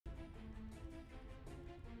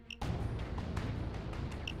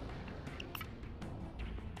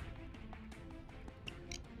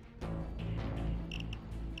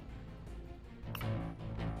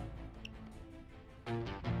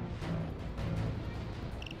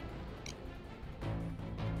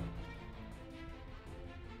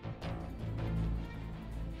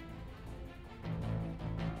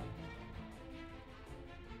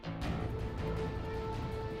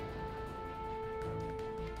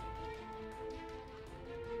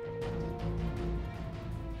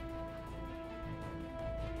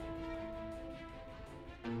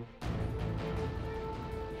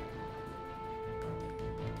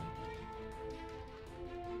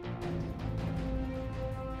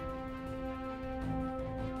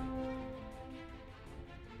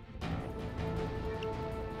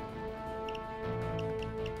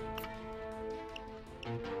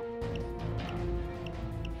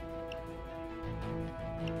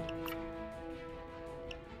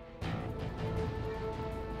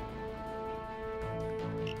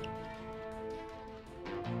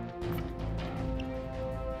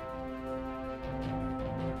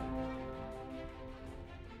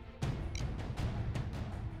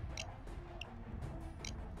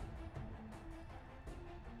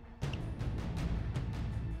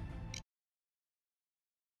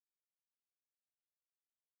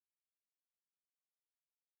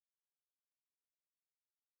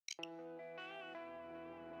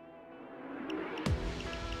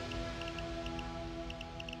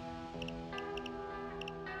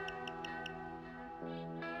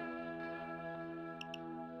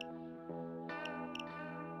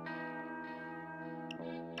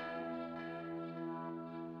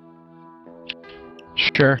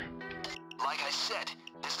Sure. Like I said,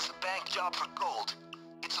 this is a bank job for gold.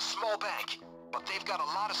 It's a small bank, but they've got a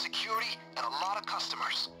lot of security and a lot of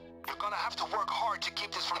customers. You're gonna have to work hard to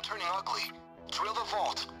keep this from turning ugly. Drill the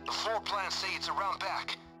vault. The floor plans say it's around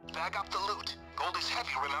back. Bag up the loot. Gold is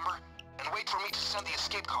heavy, remember? And wait for me to send the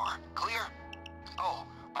escape car. Clear? Oh,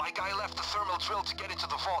 my guy left the thermal drill to get into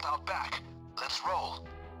the vault out back. Let's roll.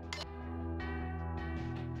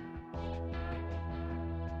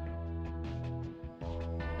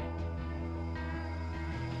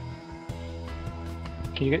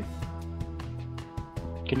 Can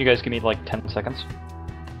you guys give me like 10 seconds?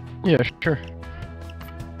 Yeah, sure.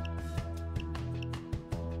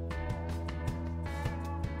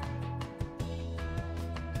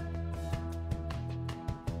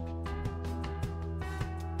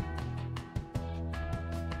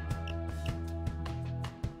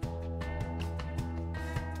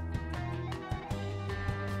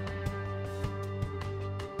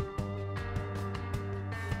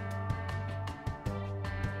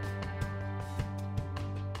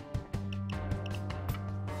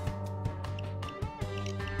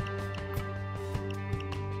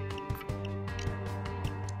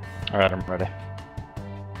 Alright, I'm ready.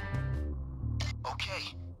 Okay,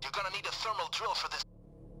 you're gonna need a thermal drill for this.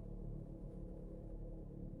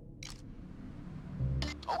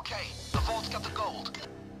 Okay, the vault's got the gold.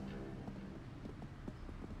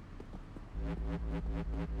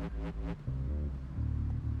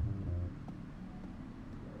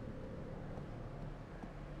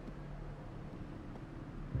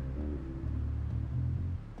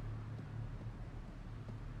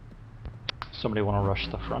 Somebody want to rush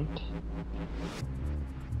the front?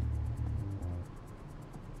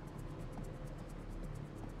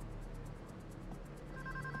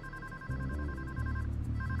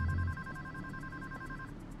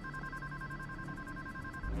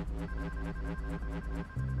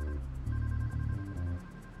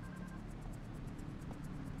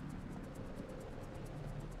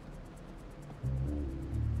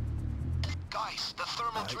 Guys, the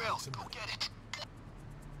thermal drill. Go get it.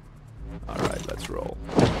 Alright, let's roll.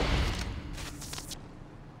 Okay,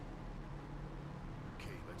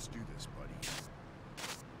 let's do this, buddy.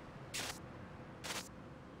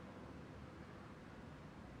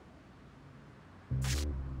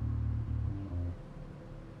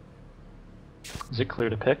 Is it clear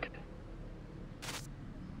to pick?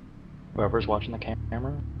 Whoever's watching the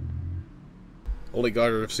camera? Only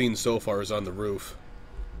guard I've seen so far is on the roof.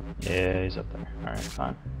 Yeah, he's up there. Alright,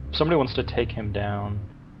 fine. If somebody wants to take him down,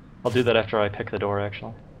 I'll do that after I pick the door,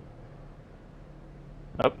 actually.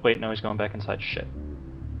 Oh, wait, no, he's going back inside. Shit.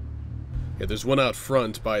 Yeah, there's one out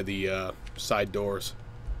front by the side doors.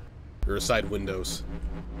 Or side windows.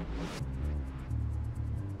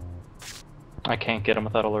 I can't get him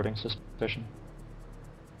without alerting suspicion.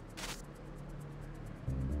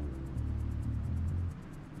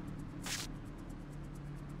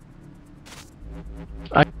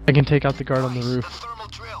 I can take out the guard on the Guys, roof. the thermal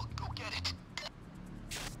drill. Go get it.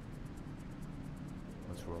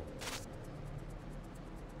 Let's roll.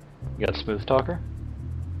 You got Smooth Talker?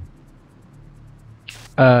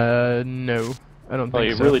 No. I don't Well,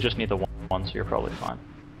 think you so. really just need the one, so you're probably fine.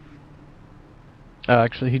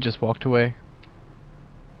 Actually, he just walked away.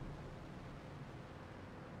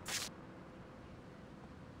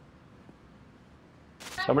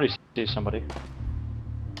 Somebody sees somebody.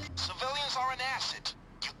 Civilians are an asset.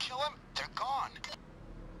 You kill them, they're gone.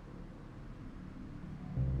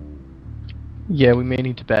 Yeah, we may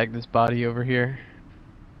need to bag this body over here.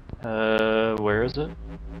 Where is it?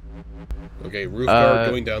 Okay, roof guard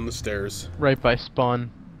going down the stairs. Right by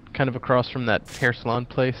spawn, kind of across from that hair salon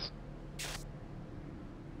place.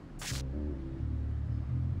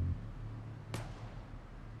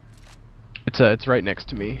 It's right next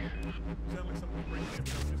to me. Sound like something breaking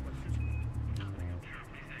in, but just my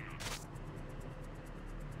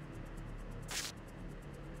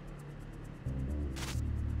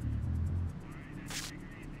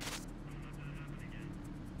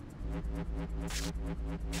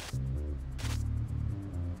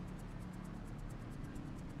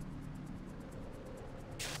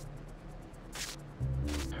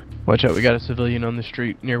Watch out, we got a civilian on the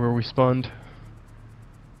street near where we spawned.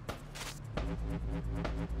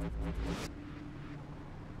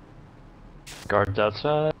 Guards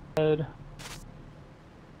outside.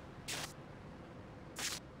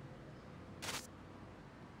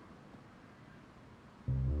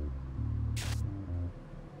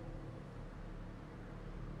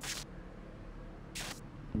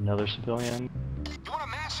 Another civilian. You want a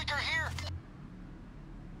massacre here?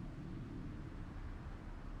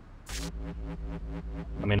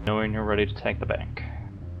 Let me know when you're ready to take the bank.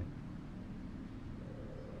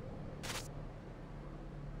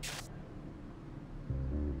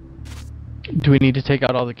 Do we need to take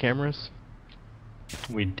out all the cameras?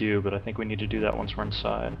 We do, but I think we need to do that once we're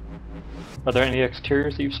inside. Are there any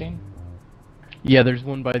exteriors that you've seen? Yeah, there's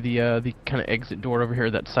one by the kind of exit door over here,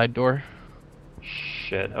 that side door.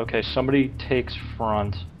 Shit. Okay, somebody takes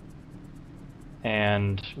front,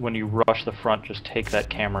 and when you rush the front, just take that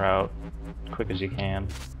camera out as quick as you can.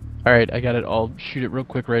 Alright, I got it. I'll shoot it real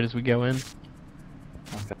quick right as we go in.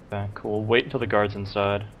 Okay, cool. Wait until the guard's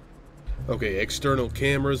inside. Okay, external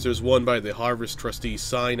cameras. There's one by the Harvest Trustee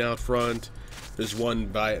sign out front. There's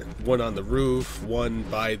one on the roof, one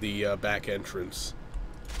by the back entrance.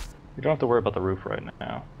 You don't have to worry about the roof right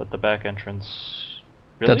now, but the back entrance...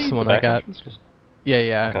 Really? That's the one back I got. entrance? Yeah,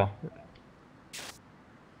 yeah. Okay.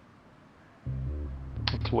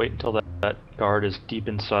 Let's wait until that guard is deep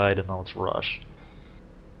inside and then let's rush.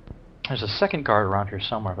 There's a second guard around here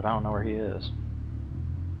somewhere, but I don't know where he is.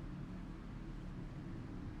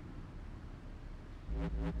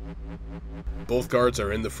 Both guards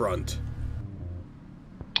are in the front.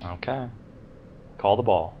 Okay. Call the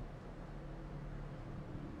ball.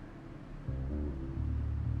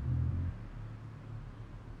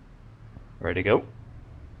 Ready to go?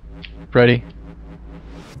 Ready?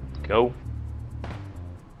 Go.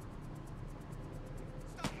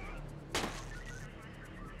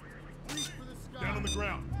 Down on the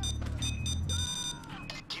ground.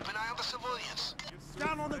 Keep an eye on the civilians.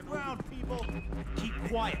 Down on the ground, people. Keep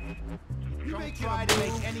quiet. You may try to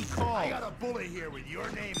make any call. I got a bullet here with your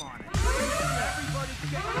name on it. Everybody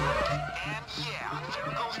check it out. And yeah,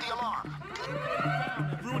 there goes the alarm.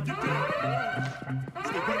 Everyone get down.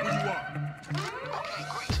 Stay right where you are. Okay,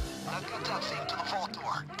 great. Now get that thing to the vault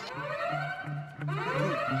door.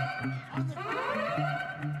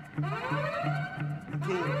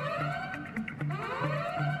 Cool.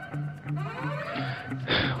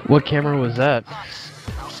 What camera was that? Nice.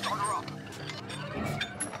 Now start her up.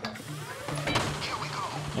 Here we go.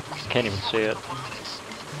 Can't even see it. 1 minute.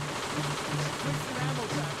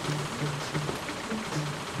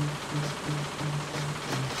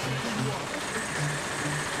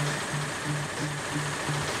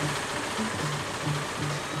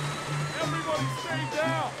 Everybody stay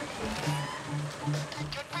down.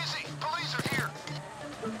 Get busy. Police are here.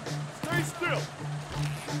 Stay still.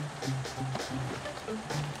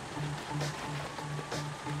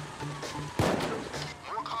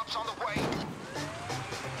 More cops on the way.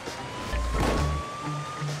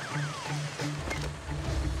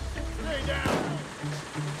 Stay down.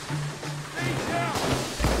 Stay down.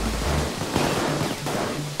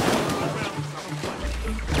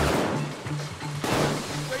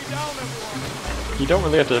 Stay down, everyone. You don't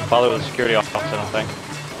really have to bother with the security office, I don't think.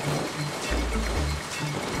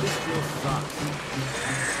 This still sucks.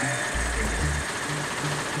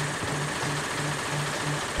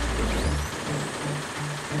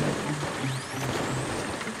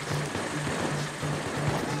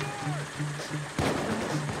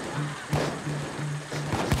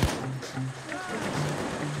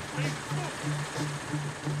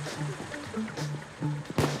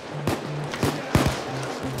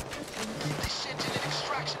 They sent in an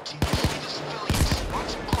extraction team to free the civilians. Watch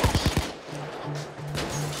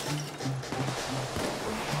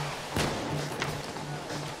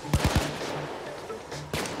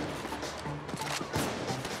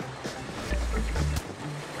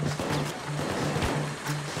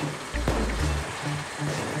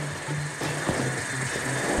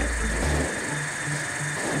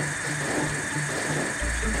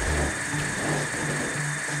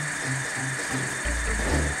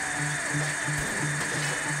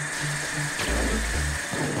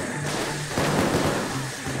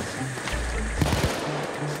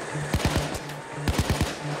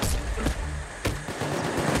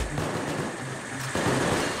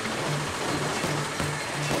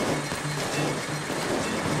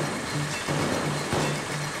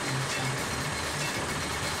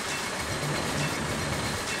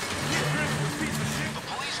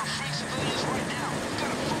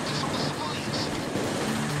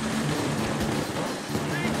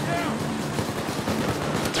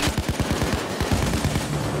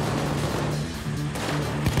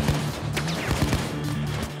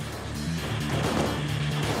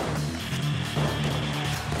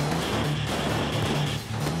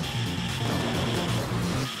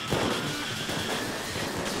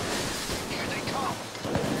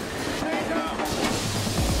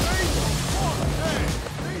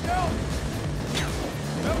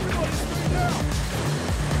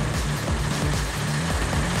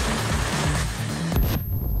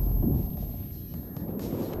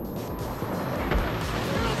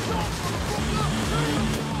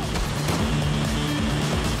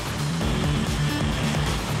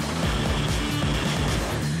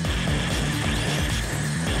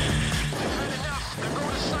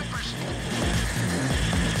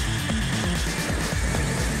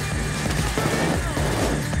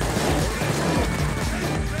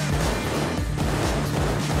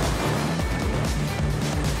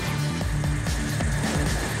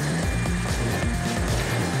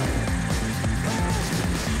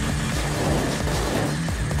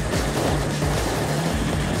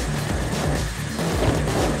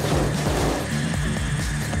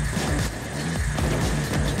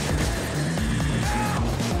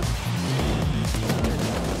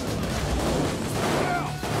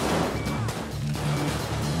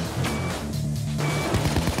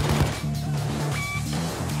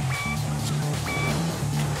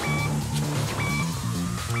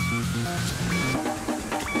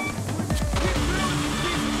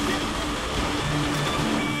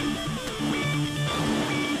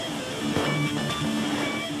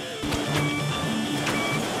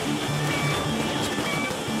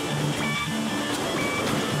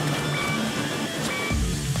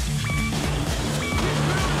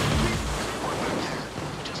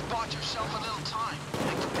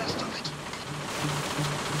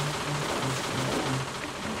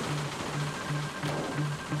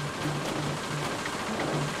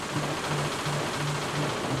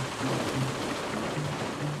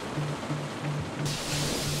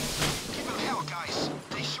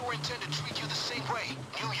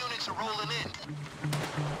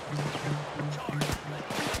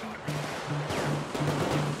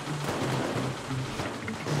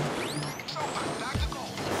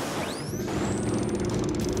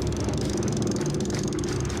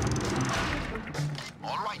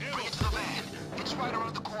right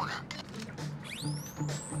around the corner.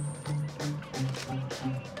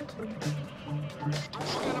 Don't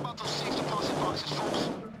forget about those safe deposit boxes, folks.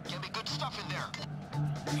 Can be good stuff in there.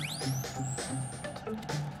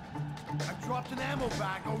 I dropped an ammo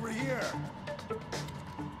bag over here.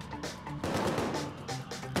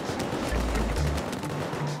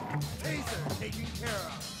 Taser taken care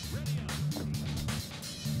of. Ready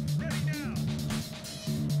now.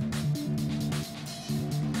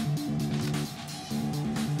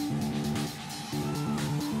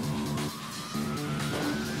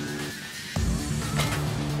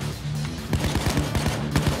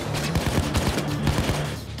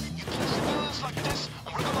 You kill civilians like this,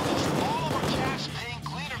 and we're gonna lose all of our cash paying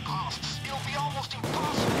cleaner costs. It'll be almost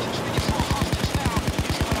impossible to transfer hostages now if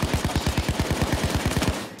you're not in custody.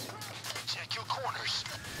 Check your corners.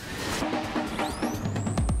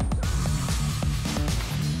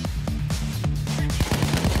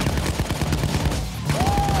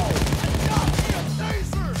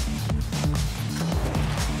 Taser!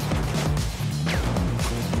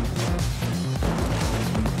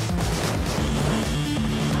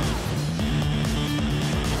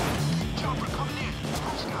 Chopper coming in.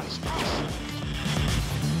 Those guys, push.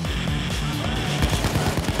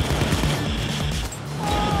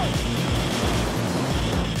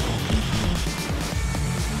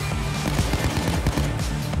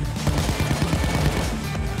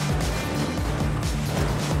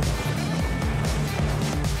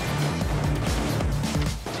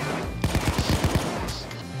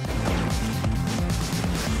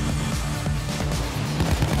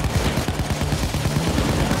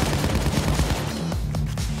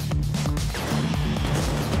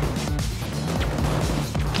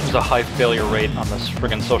 There's a high failure rate on this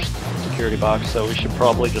friggin' social security box, so we should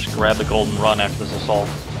probably just grab the golden run after this assault.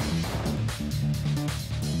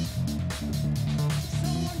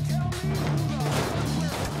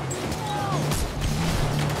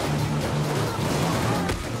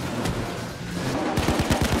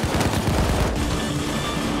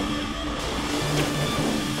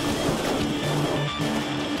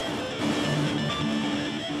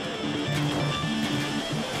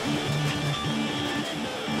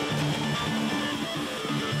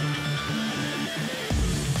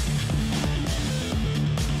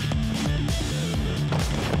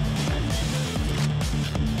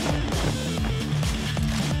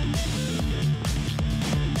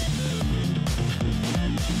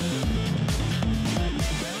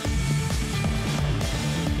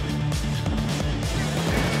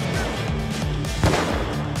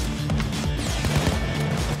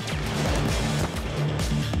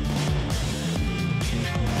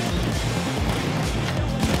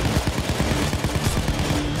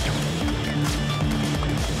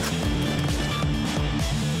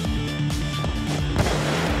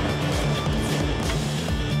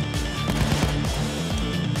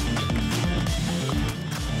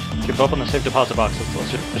 Keep up on the safe deposit box.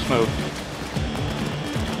 Let's just move.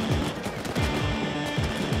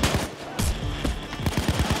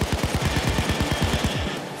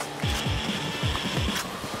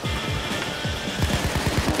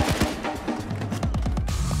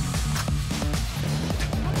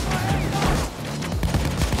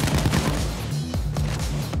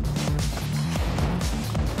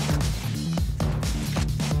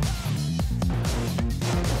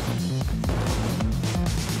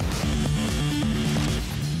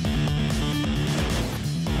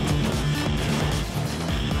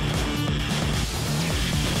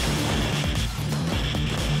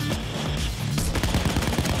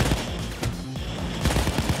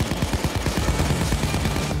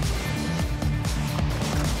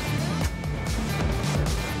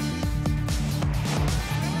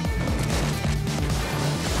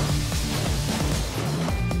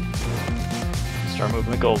 Start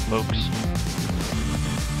moving the gold, folks.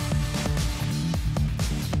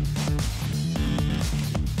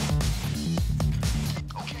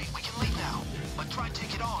 Okay, we can leave now, but try and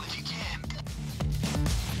take it all if you can.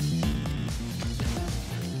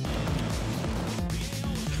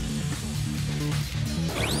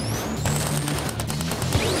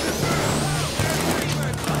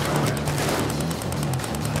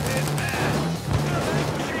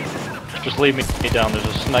 Just leave me down. There's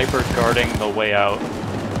a sniper guarding the way out,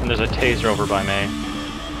 and there's a taser over by me.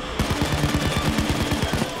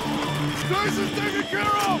 Taser's taken care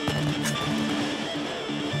of!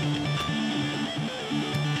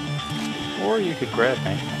 Or you could grab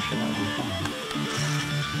me. Actually, that would be fun.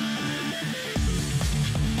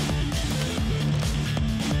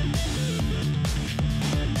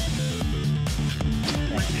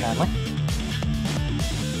 Thank you kindly.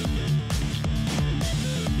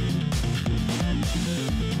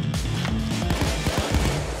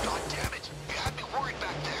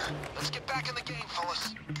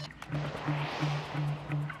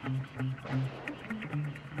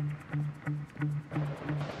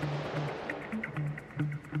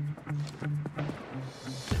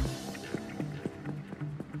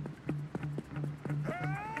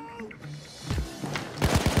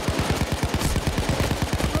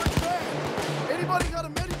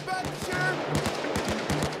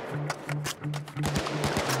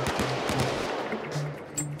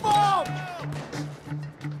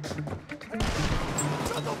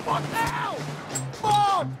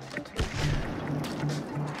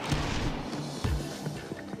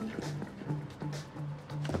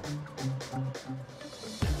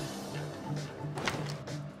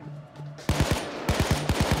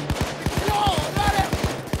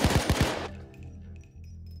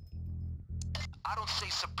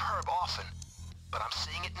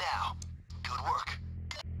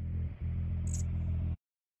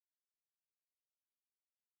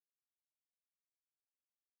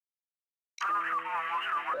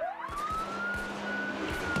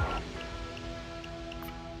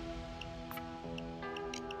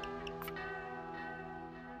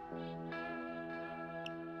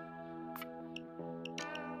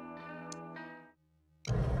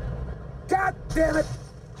 God damn it!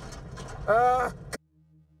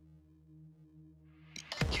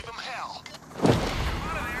 Give him hell.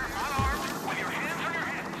 Out of there, unarmed, with your hands on your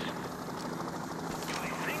heads. You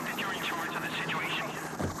may think that you're in charge of the situation,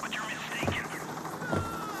 but you're mistaken.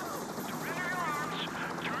 Surrender your arms,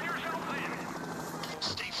 turn yourself in.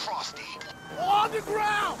 Stay frosty. On the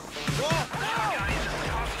ground! Guys, the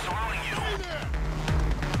cops are surrounding you.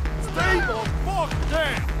 Stay the fuck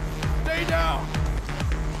down! Stay down!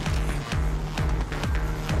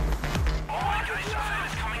 All right, guys, Sam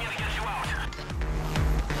is coming in to get you out.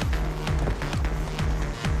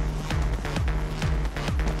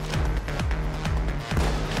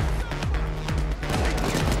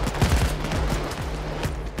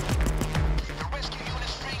 The rescue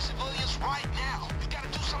unit's freeing civilians right now. You gotta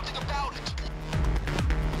do something about it.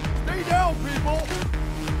 Stay down, people!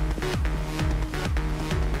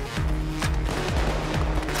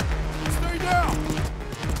 Stay down!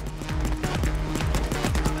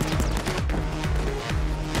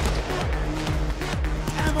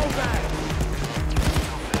 Ammo bag!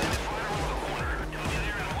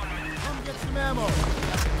 Come get some ammo!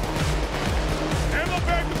 Ammo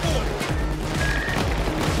bag deployed.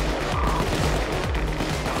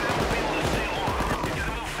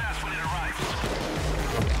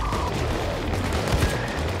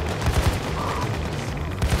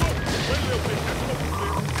 Wait a little bit. That's what we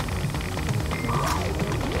do.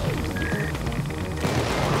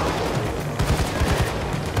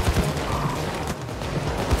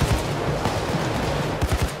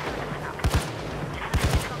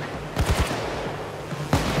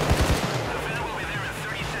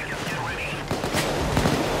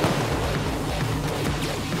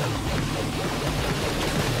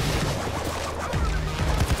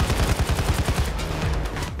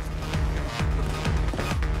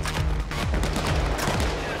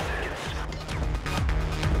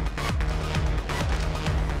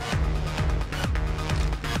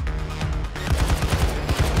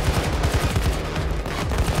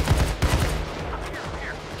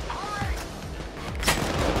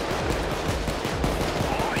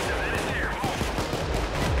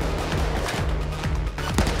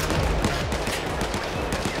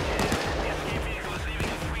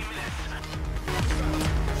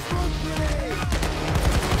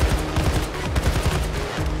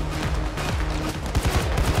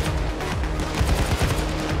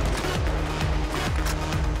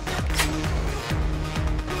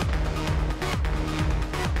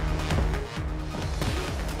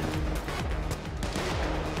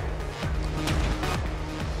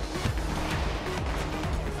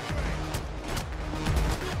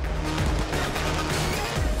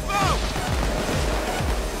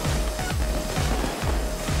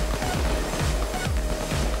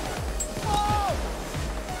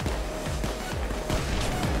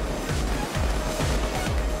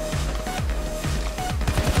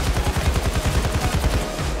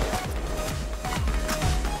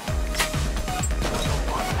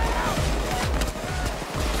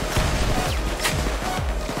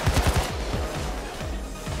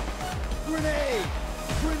 Grenade!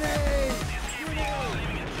 Grenade!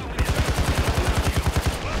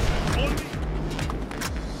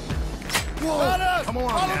 Whoa! Dallas! Come on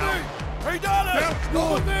Follow now! me! Hey, Dallas! Whoa!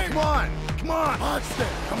 Follow me! Come on! Come on!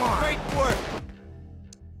 Heisting! Come on! Great work!